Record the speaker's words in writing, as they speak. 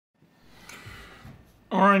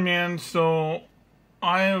Alright, man, so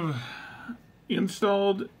I have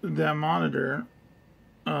installed that monitor.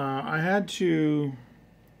 I had to...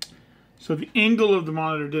 So the angle of the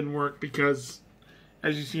monitor didn't work because,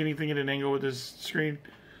 as you see anything at an angle with this screen,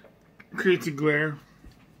 creates a glare.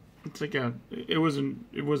 It's like it wasn't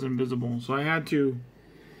visible. So I had to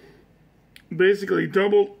basically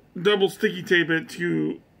double sticky tape it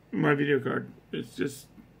to my video card. It's just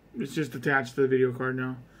attached to the video card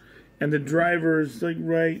now. And the driver's like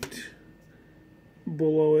right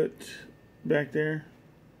below it, back there.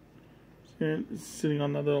 It's sitting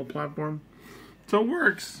on that little platform. So it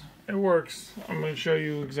works. It works. I'm going to show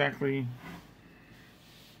you exactly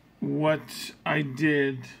what I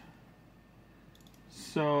did.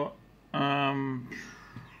 So, let's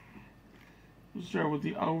start with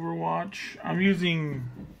the Overwatch. I'm using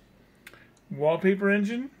wallpaper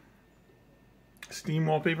engine, Steam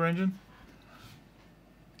wallpaper engine.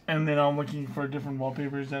 And then I'm looking for different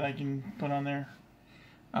wallpapers that I can put on there.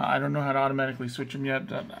 I don't know how to automatically switch them yet.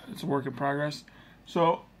 It's a work in progress.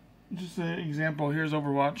 So, just an example. Here's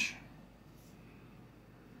Overwatch.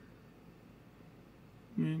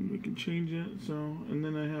 And we can change it. So, and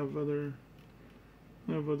then I have other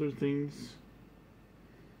things.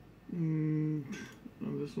 Oh,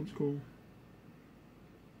 this one's cool.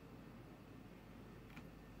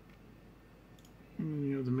 And then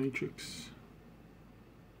you have the Matrix.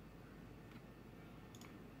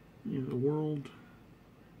 You know, the world.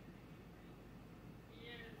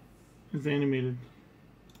 It's animated.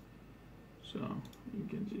 So, you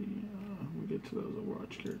can see, we'll get to those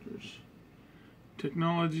Overwatch characters.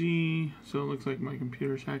 Technology, so it looks like my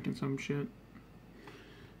computer's hacking some shit.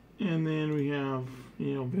 And then we have,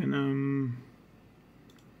 you know,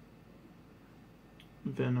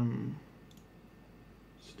 Venom,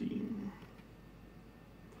 Steam,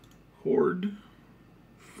 Horde,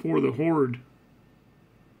 for the Horde.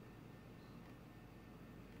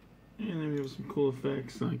 And then we have some cool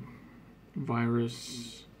effects like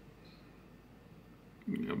virus,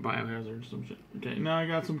 you know, biohazard, some shit. Okay, now I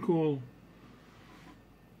got some cool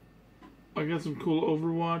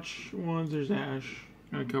Overwatch ones. There's Ash.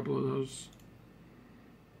 Got a couple of those.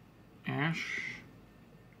 Ash.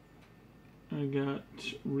 I got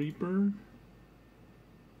Reaper.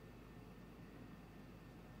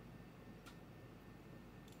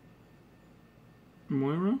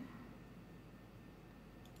 Moira.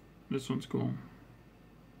 This one's cool.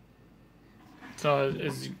 So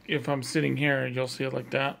if I'm sitting here, you'll see it like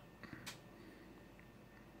that.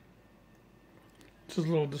 It's just a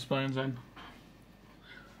little display inside.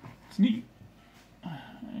 It's neat.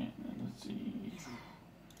 Alright, let's see.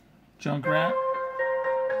 Junkrat.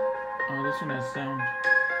 Oh, this one has sound.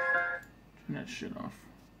 Turn that shit off.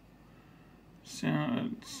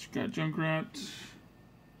 Sound. It's got Junkrat.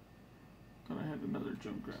 Thought I had another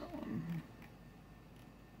Junkrat one.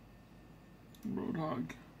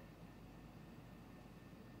 Roadhog.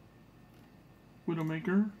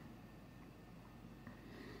 Widowmaker.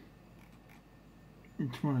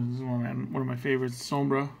 Which one is this one? One of my favorites,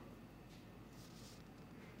 Sombra.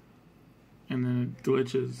 And then it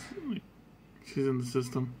glitches. Like, she's in the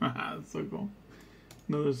system. That's so cool.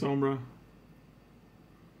 Another Sombra.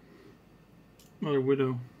 Another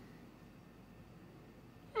Widow.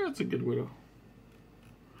 That's a good Widow.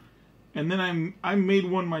 And then I made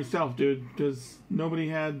one myself, dude, because nobody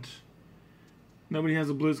has a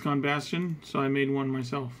BlizzCon Bastion, so I made one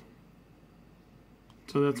myself.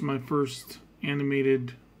 So that's my first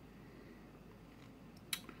animated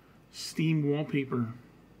Steam wallpaper.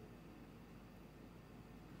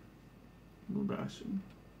 Bastion.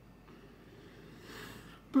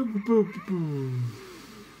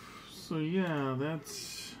 So yeah,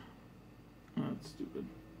 that's stupid.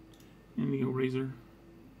 Indigo Razor.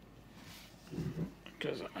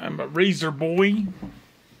 Because I'm a Razor boy.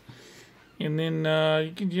 And then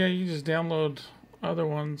you can just download other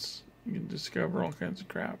ones. You can discover all kinds of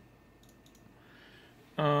crap.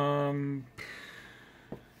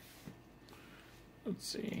 Let's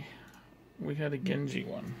see. We had a Genji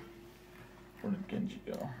one. Where did Genji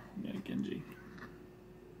go? Yeah, Genji.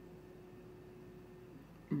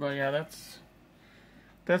 But yeah,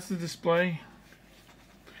 that's the display.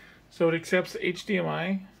 So it accepts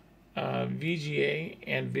HDMI, VGA,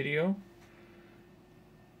 and video.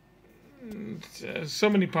 So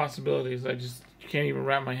many possibilities. I just can't even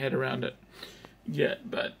wrap my head around it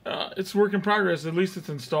yet. But it's work in progress. At least it's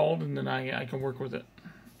installed, and then I can work with it.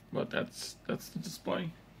 But that's the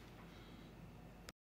display.